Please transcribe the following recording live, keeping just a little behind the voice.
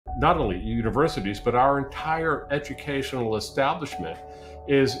not only universities, but our entire educational establishment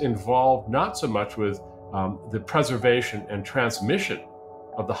is involved not so much with the preservation and transmission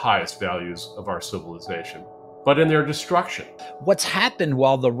of the highest values of our civilization, but in their destruction. What's happened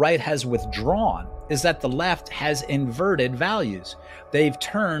while the right has withdrawn is that the left has inverted values. They've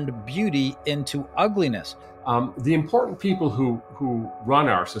turned beauty into ugliness. The important people who run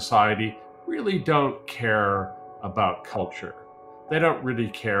our society really don't care about culture. They don't really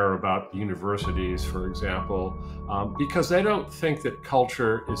care about universities, for example, because they don't think that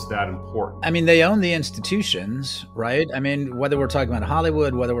culture is that important. I mean, they own the institutions, right? I mean, whether we're talking about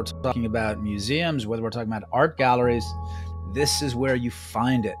Hollywood, whether we're talking about museums, whether we're talking about art galleries, this is where you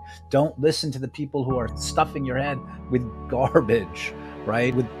find it. Don't listen to the people who are stuffing your head with garbage,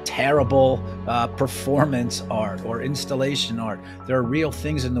 right? With terrible performance art or installation art. There are real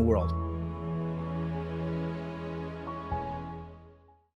things in the world.